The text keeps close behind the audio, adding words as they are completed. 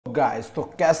Guys, तो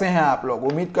कैसे हैं आप लोग?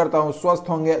 उम्मीद करता हूं स्वस्थ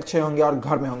होंगे, अच्छे होंगे और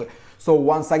घर में होंगे। So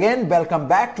once again welcome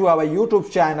back to our YouTube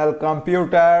channel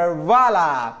computer वाला।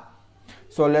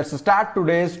 So let's start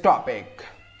today's topic.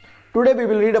 Today we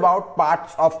will read about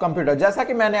parts of computer. जैसा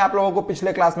कि मैंने आप लोगों को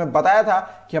पिछले क्लास में बताया था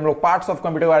कि हम लोग पार्ट्स ऑफ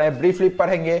कंप्यूटर के बारे में ब्रीफली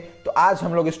पढ़ेंगे, तो आज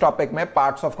हम लोग इस टॉपिक में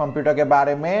पार्ट्स ऑफ कंप्यूटर के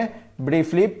बारे में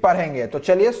ब्रीफली पढ़ेंगे। तो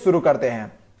चलिए शुरू करते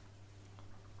हैं।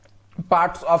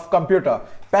 पार्ट्स ऑफ कंप्यूटर,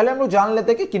 पहले हम लोग जान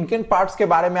लेते हैं कि किन किन पार्ट्स के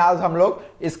बारे में आज हम लोग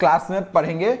इस क्लास में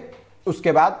पढ़ेंगे,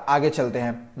 उसके बाद आगे चलते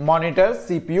हैं। Monitor,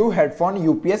 CPU, headphone,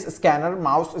 UPS, scanner,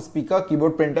 mouse, speaker,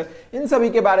 keyboard, printer, इन सभी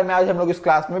के बारे में आज हम लोग इस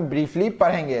क्लास में ब्रीफली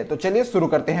पढ़ेंगे। तो चलिए शुरू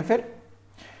करते हैं फिर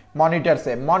मॉनिटर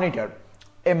से। Monitor,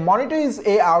 A monitor is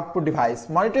a output device.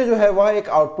 Monitor जो है वह एक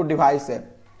आउटपुट डिवाइस है।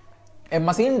 ए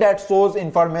मशीन दैट शोज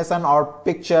इंफॉर्मेशन और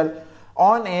picture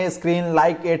on A screen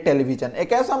like a television.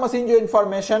 एक ऐसा मशीन जो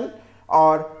इंफॉर्मेशन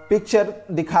और पिक्चर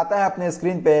दिखाता है अपने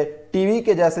स्क्रीन पे टीवी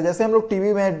के जैसे, जैसे हम लोग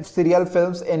टीवी में सीरियल,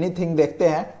 फिल्म्स, एनीथिंग देखते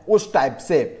हैं उस टाइप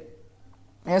से।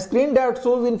 Screen that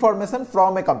shows information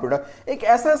from a computer, एक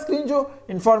ऐसा स्क्रीन जो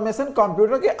इंफॉर्मेशन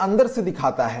कंप्यूटर के अंदर से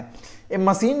दिखाता है। ए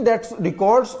मशीन दैट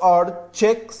रिकॉर्ड्स और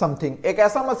चेक समथिंग, एक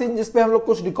ऐसा मशीन जिसपे हम लोग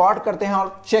कुछ रिकॉर्ड करते हैं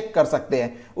और चेक कर सकते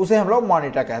हैं, उसे हम लोग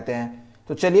मॉनिटर कहते हैं।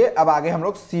 तो चलिए अब आगे हम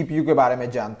लोग सीपीयू के बारे में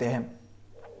जानते हैं।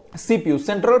 CPU,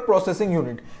 central processing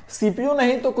unit. CPU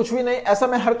नहीं तो कुछ भी नहीं, ऐसा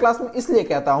मैं हर क्लास में इसलिए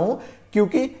कहता हूं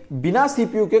क्योंकि बिना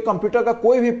सीपीयू के कंप्यूटर का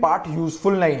कोई भी पार्ट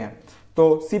यूजफुल नहीं है।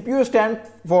 तो CPU stand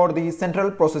for the central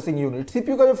processing unit.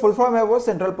 CPU का जो फुल फॉर्म है वो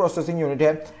सेंट्रल प्रोसेसिंग यूनिट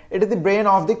है। It is the brain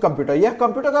of the computer, यह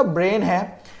कंप्यूटर का ब्रेन है।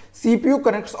 CPU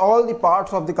connects all the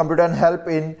parts of the computer and help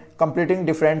in completing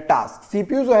different task.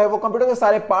 CPU जो है वो कंप्यूटर के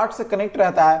सारे पार्ट से कनेक्ट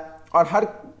रहता है और हर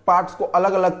पार्ट्स को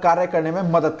अलग अलग कार्य करने में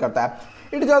मदद करता है।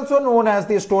 It is also known as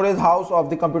the storage house of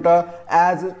the computer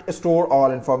as it store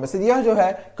all information। यह जो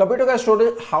है कंप्यूटर का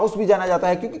स्टोरेज हाउस भी जाना जाता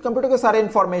है क्योंकि कंप्यूटर के सारे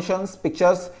इंफॉर्मेशंस,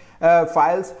 पिक्चर्स,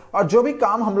 फाइल्स और जो भी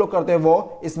काम हम लोग करते हैं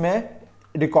वो इसमें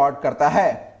रिकॉर्ड करता है,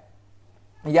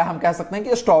 या हम कह सकते हैं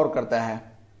कि स्टोर करता है।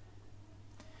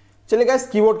 चलिए गाइस,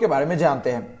 कीबोर्ड के बारे में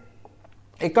जानते हैं।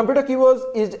 एक computer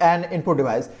keyboard is an input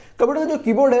device. Computer का जो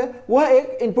कीबोर्ड है वह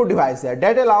एक इनपुट डिवाइस है।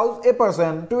 That allows a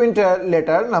person to inter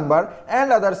letter, number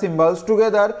and other symbols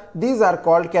together, these are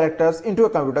called characters into a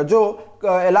computer. जो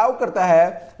अलाउ करता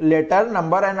है letter,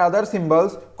 number and other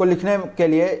symbols को लिखने के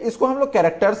लिए, इसको हम लोग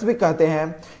कैरेक्टर्स भी कहते हैं।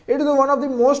 It is one of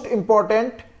the most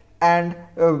important and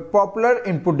popular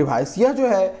input device. यह जो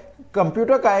है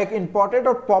कंप्यूटर का एक इंपॉर्टेंट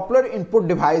और पॉपुलर इनपुट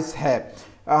डिवाइस है।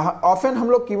 ऑफन हम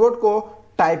लोग कीबोर्ड को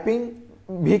टाइपिंग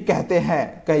भी कहते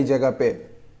हैं कई जगह पे।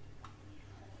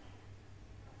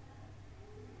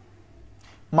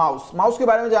 माउस के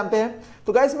बारे में जानते हैं।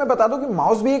 तो गाइस मैं बता दूं कि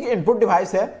माउस भी एक इनपुट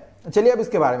डिवाइस है। चलिए अब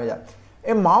इसके बारे में जानते हैं।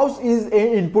 ए mouse is a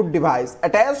input device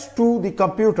attach to the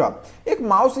computer. एक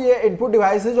माउस ये इनपुट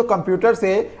डिवाइस है जो कंप्यूटर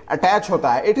से अटैच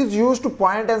होता है। It is used two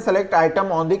point and select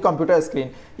item on the computer screen.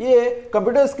 ये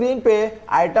कंप्यूटर स्क्रीन पे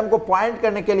आइटम को पॉइंट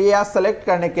करने के लिए या सेलेक्ट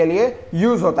करने के लिए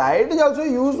यूज होता है। It is also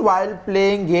use while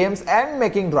playing games and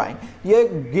making drawing. ये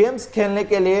गेम्स खेलने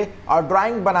के लिए और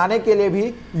ड्राइंग बनाने के लिए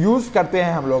भी यूज करते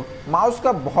हैं हम लोग। माउस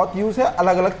का बहुत यूज है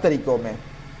अलग अलग तरीकों में।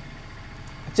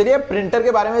 चलिए प्रिंटर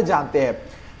के बारे में जानते हैं।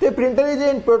 तो printer is a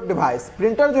input device.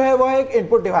 Printer जो है वह एक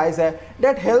इनपुट डिवाइस है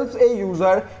that helps a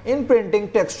user in printing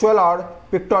textual और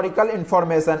pictorial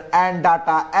information and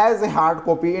data as a hard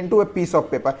copy into a piece of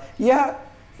paper. यह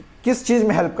किस चीज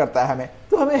में हेल्प करता है हमें?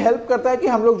 तो हमें हेल्प करता है कि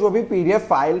हम लोग जो भी पीडीएफ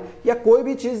फाइल या कोई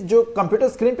भी चीज जो कंप्यूटर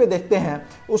स्क्रीन पे देखते हैं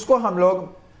उसको हम लोग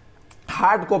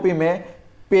हार्ड कॉपी में,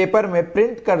 पेपर में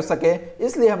प्रिंट कर सके,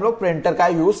 इसलिए हम लोग प्रिंटर का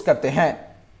यूज करते हैं।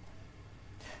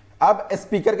 अब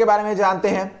स्पीकर के बारे में जानते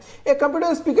हैं। एक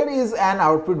computer speaker is an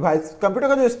output device. Computer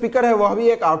का जो स्पीकर है वह भी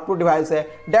एक आउटपुट डिवाइस है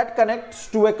that connects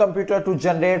to a computer to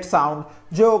generate sound.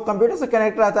 जो कंप्यूटर से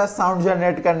कनेक्ट रहता है साउंड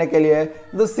जनरेट करने के लिए।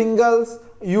 The singles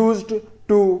used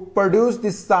to produce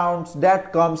the sounds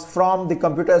that comes from the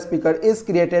computer speaker is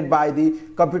created by the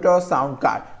computer sound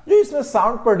card. जो इसमें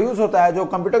sound produce होता है, जो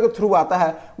कंप्यूटर के थ्रू आता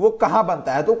है, वो कहाँ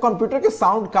बनता है? तो कंप्यूटर के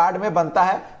साउंड कार्ड में बनता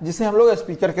है, जिसे हम लोग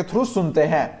स्पीकर के थ्रू सुनते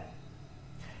हैं।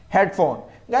 हेडफोन,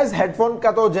 गाइस हेडफोन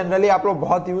का तो जनरली आप लोग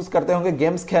बहुत यूज करते होंगे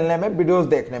गेम्स खेलने में, वीडियोस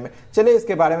देखने में। चलिए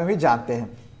इसके बारे में भी जानते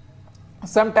हैं।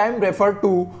 Sometime refer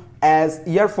to as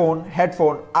earphone,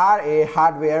 headphone R A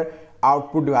hardware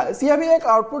output device. यह भी एक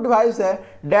आउटपुट डिवाइस है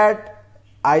that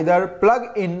either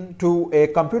plug in to a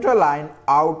computer line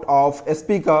out of a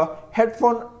speaker.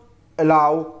 Headphone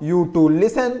allow you to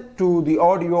listen to the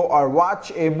audio or watch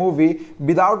a movie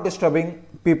without disturbing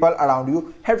people around you.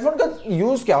 Headphone का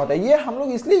use क्या होता है? ये हम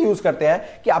लोग इसलिए use करते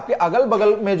हैं कि आपके अगल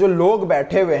बगल में जो लोग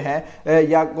बैठे हुए हैं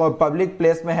या पब्लिक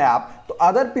प्लेस में है आप, तो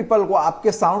अदर पीपल को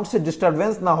आपके साउंड से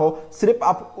डिस्टरबेंस ना हो, सिर्फ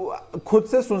आप खुद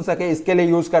से सुन सके, इसके लिए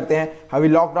यूज करते हैं। अभी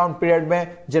लॉकडाउन पीरियड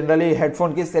में जनरली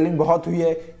हेडफोन की सेलिंग बहुत हुई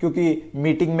है, क्योंकि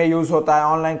मीटिंग में यूज होता है,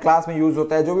 ऑनलाइन क्लास में यूज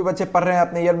होता है। जो भी बच्चे पढ़ रहे हैं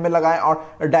अपने ईयर में लगाएं और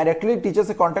डायरेक्टली टीचर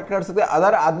से कांटेक्ट कर सकते हैं।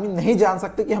 अदर आदमी नहीं जान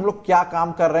सकते कि हम लोग क्या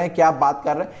काम कर रहे हैं, क्या बात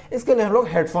कर रहे हैं, इसके लिए हम लोग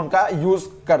हेडफोन का यूज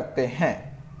करते हैं।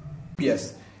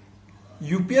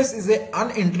 UPS is a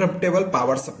uninterruptible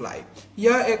power supply.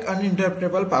 यह एक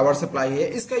अनइंटरप्टेबल पावर सप्लाई है।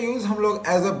 इसका यूज हम लोग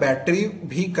एज अ बैटरी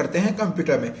भी करते हैं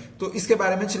कंप्यूटर में। तो इसके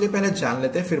बारे में चलिए पहले जान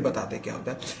लेते हैं, फिर बताते हैं क्या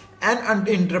होता है। N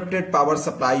uninterrupted power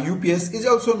supply UPS is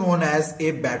also known as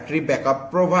a battery backup,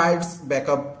 provides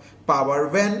backup power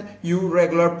when your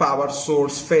regular power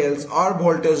source fails or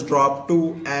voltage drop to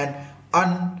an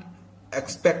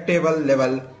unexpectable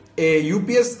level. A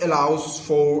UPS allows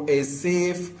for a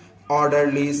safe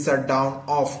orderly shutdown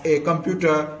of a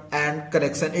computer and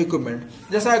connection equipment.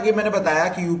 जैसा कि मैंने बताया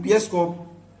कि UPS को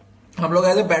हम लोग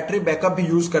as a battery backup भी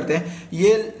use करते हैं।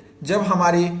 ये जब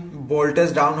हमारी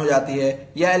वोल्टेज डाउन हो जाती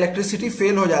है या इलेक्ट्रिसिटी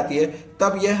फेल हो जाती है,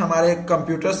 तब यह हमारे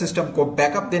कंप्यूटर सिस्टम को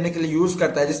बैकअप देने के लिए यूज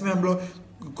करता है, जिसमें हम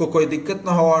लोग को कोई दिक्कत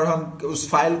ना हो और हम उस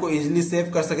फाइल को इजीली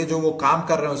सेव कर सके जो वो काम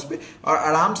कर रहे हैं उस पर, और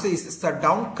आराम से इसे शट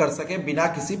डाउन कर सके बिना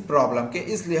किसी प्रॉब्लम के।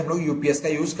 इसलिए हम लोग यूपीएस का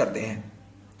यूज करते हैं।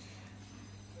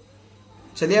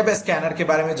 चलिए अब स्कैनर के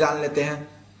बारे में जान लेते हैं।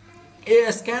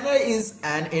 ए scanner is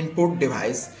an input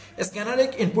device. Scanner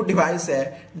एक इनपुट डिवाइस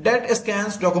है that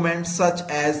scans document such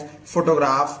as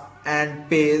photograph and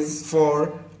page for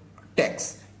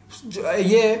text.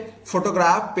 ये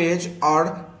फोटोग्राफ, पेज और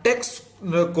टेक्स्ट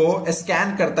को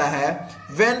स्कैन करता है।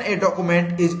 When a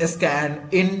document is scan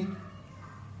in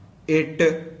it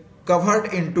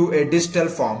covered into A digital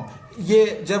form. ये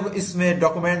जब इसमें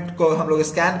डॉक्यूमेंट को हम लोग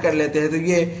स्कैन कर लेते हैं तो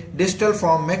ये डिजिटल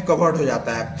फॉर्म में कवर्ड हो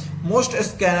जाता है। Most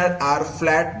scanner are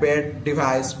flat bed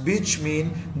device which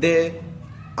mean they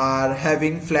are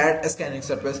having flat scanning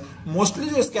surface. Mostly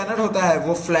जो स्कैनर होता है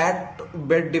वो फ्लैट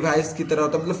बेड डिवाइस की तरह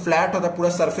होता है, मतलब फ्लैट होता है, पूरा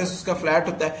सरफेस उसका फ्लैट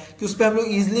होता है कि उस पर हम लोग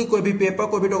इजीली कोई भी पेपर,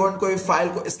 कोई भी डॉक्यूमेंट, कोई भी फाइल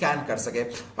को स्कैन कर सके,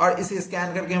 और इसे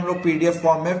स्कैन करके हम लोग पीडीएफ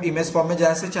फॉर्म में, इमेज फॉर्म में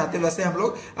जैसे चाहते वैसे हम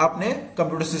लोग अपने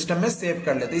कंप्यूटर सिस्टम में सेव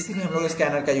कर लेते हैं। इसीलिए हम लोग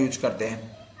स्कैनर का यूज करते हैं।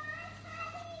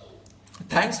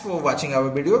 Thanks for watching our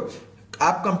video.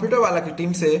 आप कंप्यूटर वाला की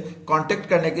टीम से कांटेक्ट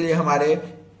करने के लिए हमारे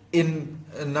इन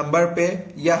नंबर पे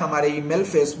या हमारे ईमेल,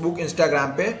 फेसबुक,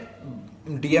 इंस्टाग्राम पे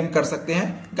डीएम कर सकते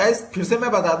हैं। गाइस फिर से मैं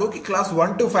बता दूं कि क्लास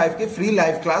 1 to 5 की free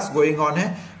live class going on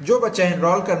है। जो बच्चे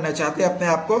एनरोल करना चाहते हैं अपने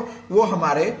आप को, वो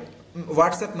हमारे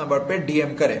व्हाट्सएप नंबर पे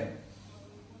डीएम करें।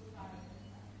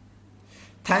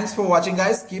 Thanks for watching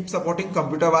guys, keep supporting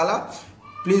computer वाला।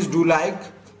 Please do like,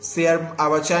 share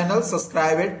our channel,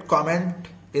 subscribe it, comment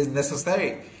is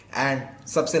necessary, and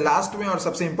सबसे लास्ट में और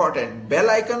सबसे इंपॉर्टेंट, बेल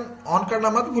आइकन ऑन करना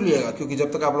मत भूलिएगा, क्योंकि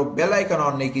जब तक आप लोग बेल आइकन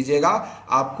ऑन नहीं कीजिएगा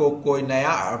आपको कोई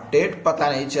नया अपडेट पता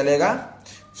नहीं चलेगा।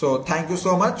 So thank you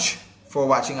so much for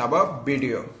watching our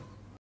video.